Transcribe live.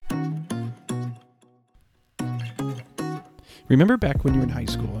Remember back when you were in high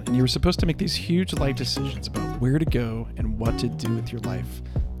school and you were supposed to make these huge life decisions about where to go and what to do with your life,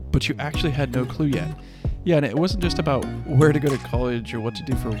 but you actually had no clue yet? Yeah, and it wasn't just about where to go to college or what to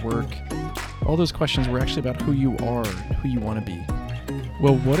do for work. All those questions were actually about who you are and who you want to be.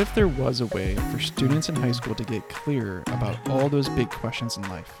 Well, what if there was a way for students in high school to get clear about all those big questions in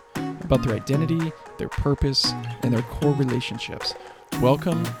life, about their identity, their purpose, and their core relationships?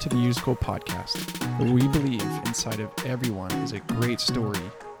 Welcome to the U School Podcast, where we believe inside of everyone is a great story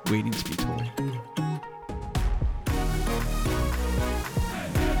waiting to be told.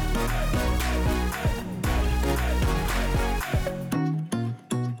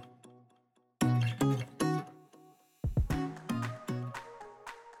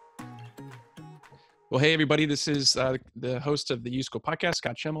 Well, hey, everybody, this is the host of the U School Podcast,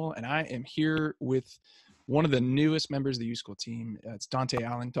 Scott Schimmel, and I am here with one of the newest members of the U School team. It's Donte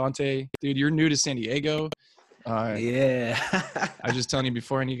Allen. Donte, dude, you're new to San Diego. Yeah. I was just telling you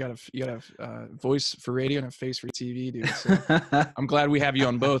before, and you got a voice for radio and a face for TV, dude. So I'm glad we have you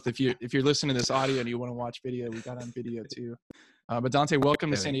on both. If you're listening to this audio and you want to watch video, we got on video too. But Donte,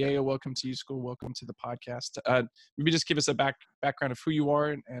 welcome to San Diego. Welcome to U School. Welcome to the podcast. Maybe just give us a background of who you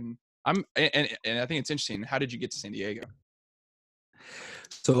are, and I think it's interesting. How did you get to San Diego?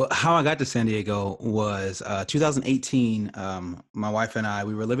 So how I got to San Diego was 2018. My wife and I,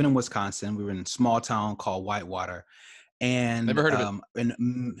 we were living in Wisconsin. We were in a small town called Whitewater. And Never heard of it.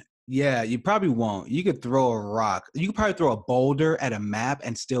 Yeah, you probably won't. You could throw a rock. You could probably throw a boulder at a map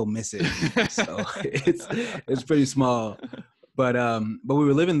and still miss it. So it's pretty small. But we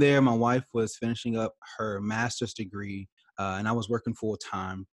were living there. My wife was finishing up her master's degree, and I was working full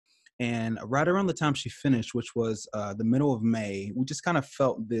time. And right around the time she finished, which was the middle of May, we just kind of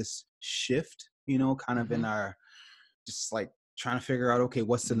felt this shift, kind of in our, just like trying to figure out, okay,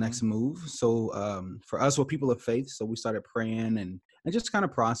 what's the next move? So for us, we're people of faith. So we started praying and just kind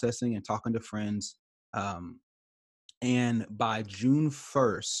of processing and talking to friends. And by June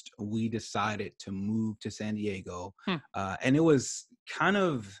 1st, we decided to move to San Diego. And it was kind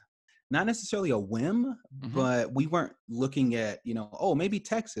of not necessarily a whim, but we weren't looking at, maybe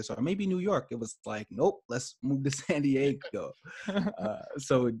Texas or maybe New York. It was like, nope, let's move to San Diego.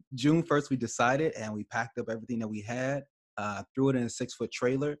 So June 1st, we decided, and we packed up everything that we had, threw it in a 6-foot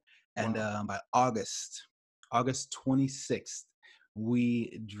trailer. And by August 26th,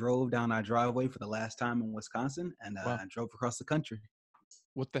 we drove down our driveway for the last time in Wisconsin and drove across the country.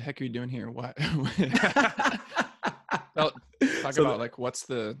 What the heck are you doing here? What? Talk about like what's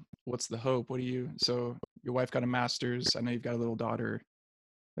the hope? So your wife got a master's. I know you've got a little daughter.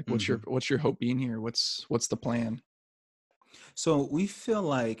 Like what's your hope being here? What's the plan? So we feel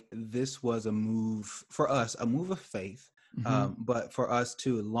like this was a move for us, a move of faith, but for us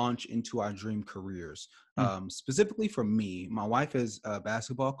to launch into our dream careers. Specifically for me, my wife is a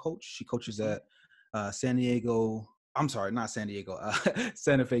basketball coach. She coaches at Santa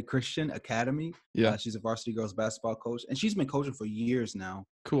Fe Christian Academy. Yeah. She's a varsity girls basketball coach, and she's been coaching for years now.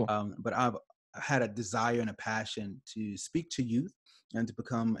 Cool. But I've had a desire and a passion to speak to youth and to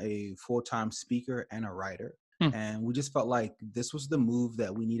become a full-time speaker and a writer. And we just felt like this was the move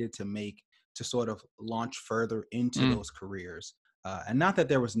that we needed to make to sort of launch further into those careers. And not that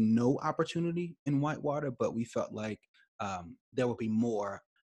there was no opportunity in Whitewater, but we felt like there would be more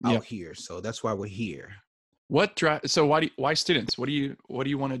out here. So that's why we're here. So why students? What do you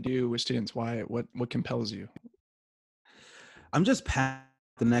want to do with students? What compels you? I'm just past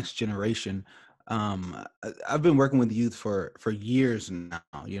the next generation. I've been working with youth for years now,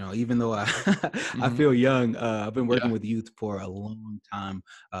 even though I feel young, I've been working with youth for a long time,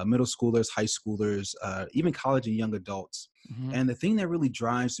 middle schoolers, high schoolers, even college and young adults. And the thing that really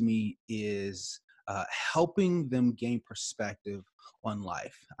drives me is helping them gain perspective on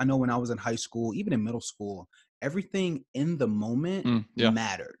life. I know when I was in high school, even in middle school, everything in the moment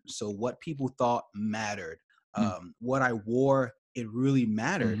mattered. So what people thought mattered. What I wore, it really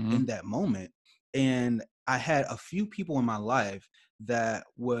mattered in that moment. And I had a few people in my life they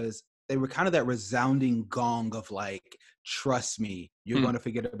were kind of that resounding gong of like, trust me, you're going to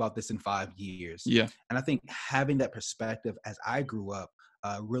forget about this in 5 years. Yeah. And I think having that perspective as I grew up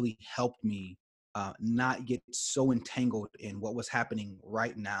really helped me not get so entangled in what was happening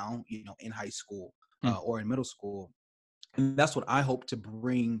right now, in high school or in middle school. And that's what I hope to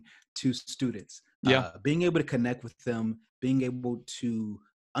bring to students. Being able to connect with them, being able to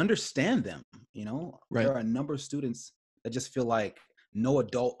understand them, Right. There are a number of students that just feel like no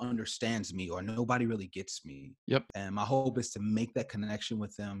adult understands me or nobody really gets me. Yep. And my hope is to make that connection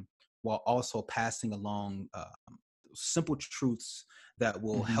with them while also passing along simple truths that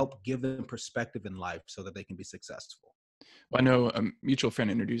will help give them perspective in life so that they can be successful. Well, I know a mutual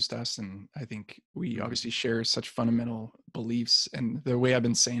friend introduced us, and I think we Mhm. obviously share such fundamental beliefs. And the way I've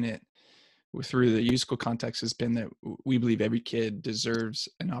been saying it through the youth school context has been that we believe every kid deserves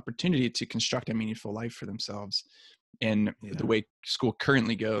an opportunity to construct a meaningful life for themselves. And the Yeah, way school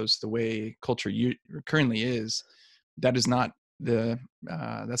currently goes, the way culture currently is, that is not the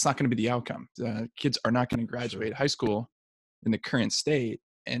that's not going to be the outcome. Kids are not going to true. graduate high school in the current state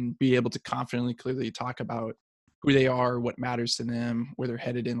and be able to confidently, clearly talk about who they are, what matters to them, where they're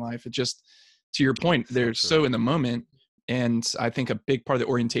headed in life. It just, to your point, So they're true. so in the moment. And I think a big part of the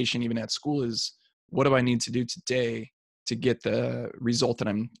orientation, even at school, is what do I need to do today to get the result that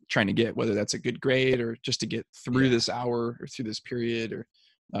I'm trying to get, whether that's a good grade or just to get through Yeah. this hour or through this period, or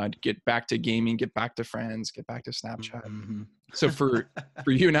to get back to gaming, get back to friends, get back to Snapchat. Mhm. So for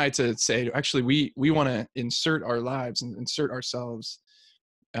you and I to say, actually, we want to insert our lives and insert ourselves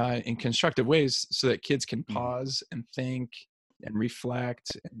in constructive ways so that kids can Mhm. pause and think and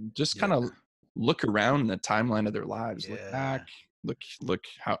reflect and just kind Yeah, of look around the timeline of their lives, look back, yeah, look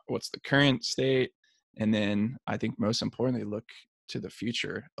how what's the current state, and then I think most importantly, look to the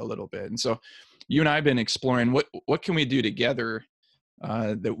future a little bit. And so you and I have been exploring what can we do together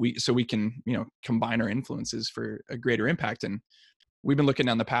that we so we can combine our influences for a greater impact. And we've been looking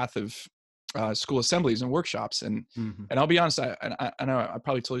down the path of school assemblies and workshops. mhm. And I'll be honest, I know I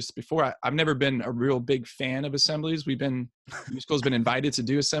probably told you this before. I've never been a real big fan of assemblies. Youth school's been invited to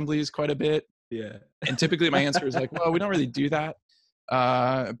do assemblies quite a bit, Yeah. and typically my answer is like, well, we don't really do that.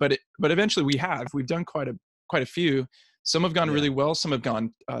 But eventually we've done quite a few. Some have gone Yeah. really well. Some have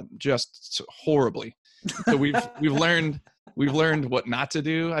gone just horribly. So we've learned what not to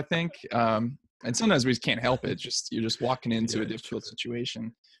do, I think. And sometimes we just can't help it. Just you're just walking into a Yeah, difficult true.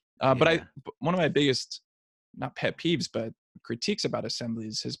 situation. Yeah. But one of my biggest, not pet peeves, but critiques about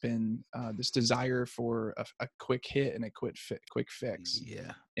assemblies has been this desire for a quick hit and a quick fix.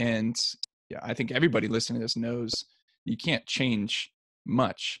 Yeah. And yeah, I think everybody listening to this knows you can't change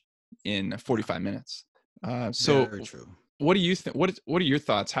much in No, 45 minutes. So very true. what do you think? What are your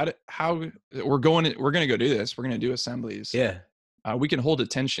thoughts? How we're going to go do this? We're going to do assemblies. Yeah. We can hold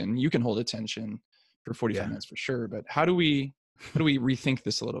attention. You can hold attention for 45 Yeah. minutes for sure. But how do we rethink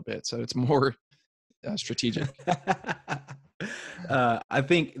this a little bit so it's more strategic? I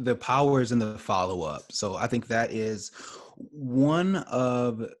think the power is in the follow up. So I think that is one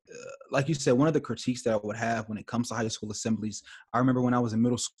of, like you said, one of the critiques that I would have when it comes to high school assemblies. I remember when I was in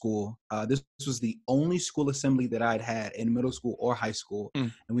middle school, this was the only school assembly that I'd had in middle school or high school.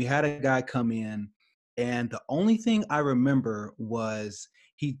 Mm. And we had a guy come in, and the only thing I remember was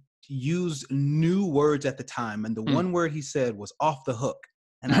he used new words at the time. And the Mm. one word he said was off the hook.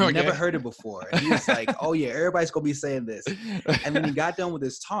 And I never Okay. heard it before. And he was like, oh, yeah, everybody's going to be saying this. And then he got done with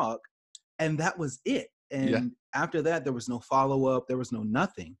his talk, and that was it. Yeah. And after that, there was no follow up, there was no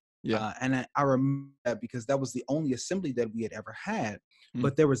nothing. Yeah. And I remember that because that was the only assembly that we had ever had, Mm.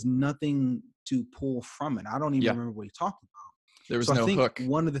 but there was nothing to pull from it. I don't even Yeah. remember what he talked about. There was So I no think hook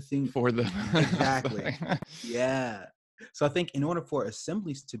one of the things, for the exactly. Yeah. So I think in order for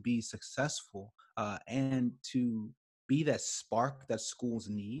assemblies to be successful and to be that spark that schools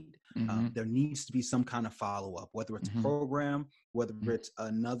need, Mhm. there needs to be some kind of follow up, whether it's a Mhm. program, whether Mhm. it's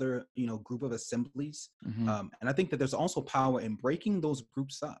another group of assemblies. Mhm. And I think that there's also power in breaking those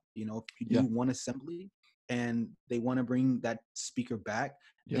groups up. If you Yeah. do one assembly and they want to bring that speaker back,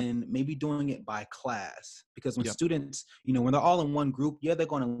 Yep. then maybe doing it by class, because when Yep. students, when they're all in one group, yeah, they're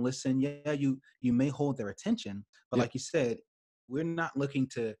going to listen, yeah, you may hold their attention, but Yep. like you said, we're not looking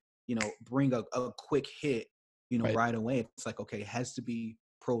to bring a quick hit Right. right away. It's like, okay, it has to be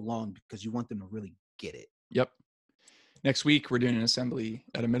prolonged because you want them to really get it. Yep. Next week, we're doing an assembly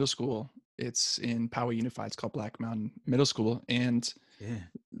at a middle school. It's in Poway Unified. It's called Black Mountain Middle School. And Yeah.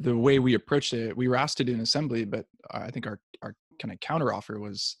 the way we approached it, we were asked to do an assembly, but I think our kind of counter offer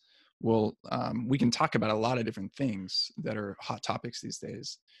was, well, we can talk about a lot of different things that are hot topics these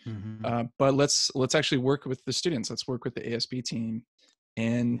days. Hmm. But let's actually work with the students. Let's work with the ASB team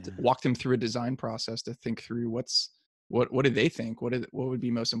and Yeah. walk them through a design process to think through what do they think? What would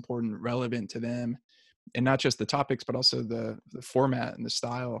be most important, relevant to them, and not just the topics, but also the format and the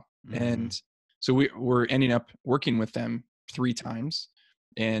style. Hmm. And so we're ending up working with them 3 times,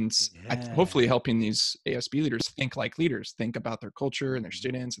 and hopefully Yeah. helping these ASB leaders think like leaders, think about their culture and their Mhm.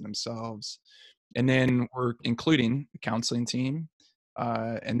 students and themselves. And then we're including the counseling team,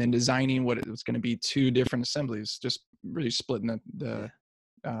 and then designing what it was going to be 2 different assemblies, just really splitting the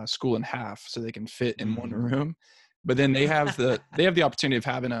Yeah. school in half so they can fit in one Hmm. room. But then they have the opportunity of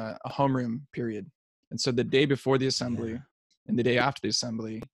having a homeroom period. And so the day before the Yeah. assembly and the day after the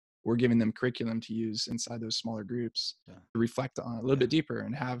assembly, we're giving them curriculum to use inside those smaller groups Yeah. to reflect on a little bit deeper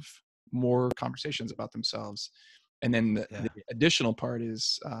and have more conversations about themselves. And then the additional part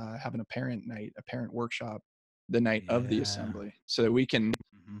is having a parent night, a parent workshop the night of the assembly, so that we can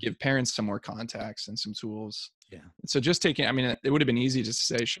give parents some more contacts and some tools. So just taking, I mean, it would have been easy just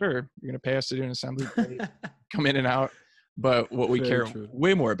to say, sure, you're going to pay us to do an assembly, come in and out. But what we care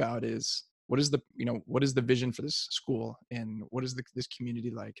way more about is what is the vision for this school, and what is this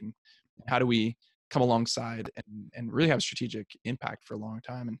community like, and how do we come alongside and really have a strategic impact for a long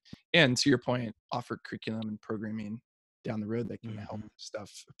time, and to your point, offer curriculum and programming down the road that can help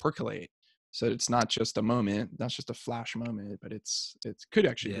stuff percolate, so it's not just a moment, not just a flash moment, but it could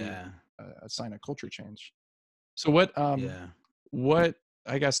actually be a sign of culture change. So what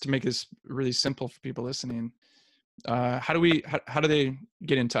I guess, to make this really simple for people listening, how do they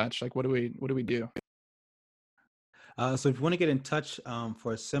get in touch? Like, what do we do? So if you want to get in touch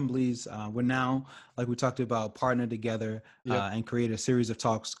for Assemblies, we're now, like we talked about, partner together and create a series of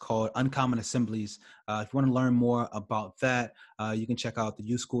talks called Uncommon Assemblies. If you want to learn more about that, you can check out the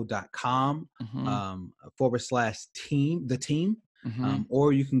uschool.com /team, the team,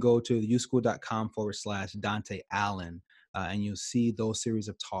 or you can go to the uschool.com /Donte Allen, and you'll see those series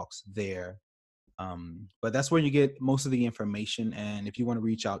of talks there. But that's where you get most of the information. And if you want to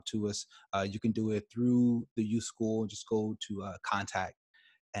reach out to us, you can do it through the youth school. Just go to contact,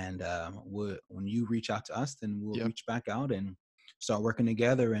 and when you reach out to us, then we'll reach back out and start working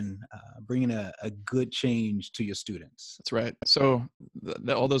together and bringing a good change to your students. That's right. So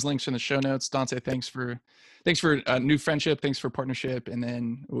all those links are in the show notes. Donte, thanks for new friendship. Thanks for partnership. And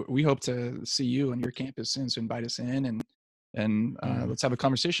then we hope to see you on your campus soon. So invite us in and let's have a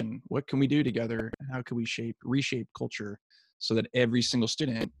conversation. What can we do together? And how can we reshape culture so that every single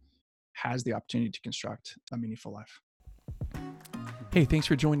student has the opportunity to construct a meaningful life? Hey, thanks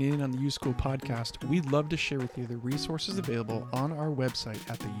for joining in on the U School podcast. We'd love to share with you the resources available on our website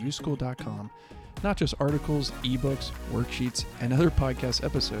at theuschool.com, not just articles, ebooks, worksheets, and other podcast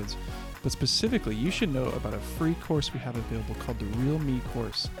episodes, but specifically, you should know about a free course we have available called the Real Me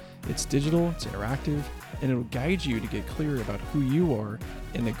course. It's digital, it's interactive, and it'll guide you to get clear about who you are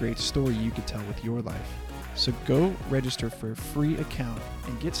and the great story you could tell with your life. So go register for a free account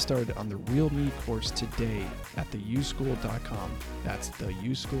and get started on the Real Me course today at theuschool.com. That's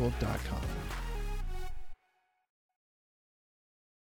theuschool.com.